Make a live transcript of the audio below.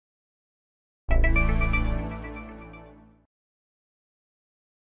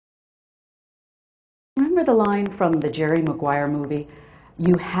remember the line from the Jerry Maguire movie,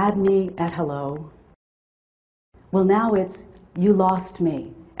 "You had me at hello"? Well, now it's, "You lost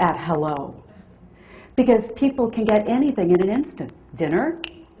me at hello." Because people can get anything in an instant. Dinner?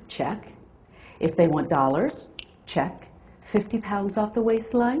 Check. If they want dollars? Check. 50 pounds off the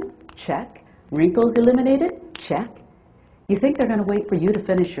waistline? Check. Wrinkles eliminated? Check. You think they're going to wait for you to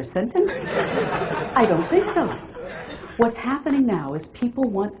finish your sentence? I don't think so. What's happening now is people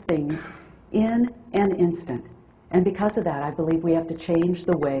want things in an instant. And because of that, I believe we have to change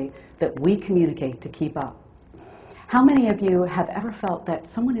the way that we communicate to keep up. How many of you have ever felt that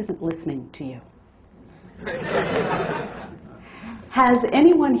someone isn't listening to you? Has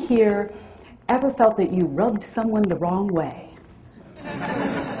anyone here ever felt that you rubbed someone the wrong way?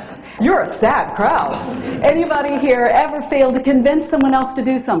 You're a sad crowd. Anybody here ever failed to convince someone else to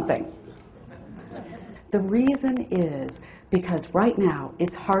do something? The reason is because right now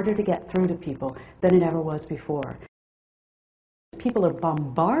it's harder to get through to people than it ever was before. People are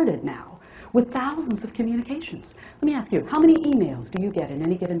bombarded now with thousands of communications. Let me ask you, how many emails do you get in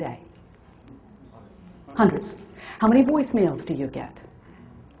any given day? Hundreds. How many voicemails do you get?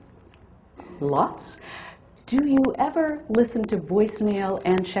 Lots. Do you ever listen to voicemail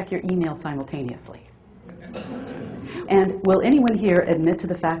and check your email simultaneously? And will anyone here admit to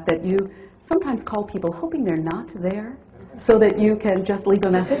the fact that you sometimes call people hoping they're not there so that you can just leave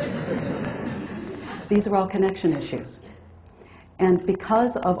a message? These are all connection issues. And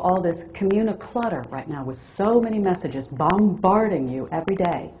because of all this clutter right now with so many messages bombarding you every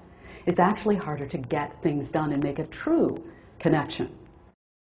day, it's actually harder to get things done and make a true connection.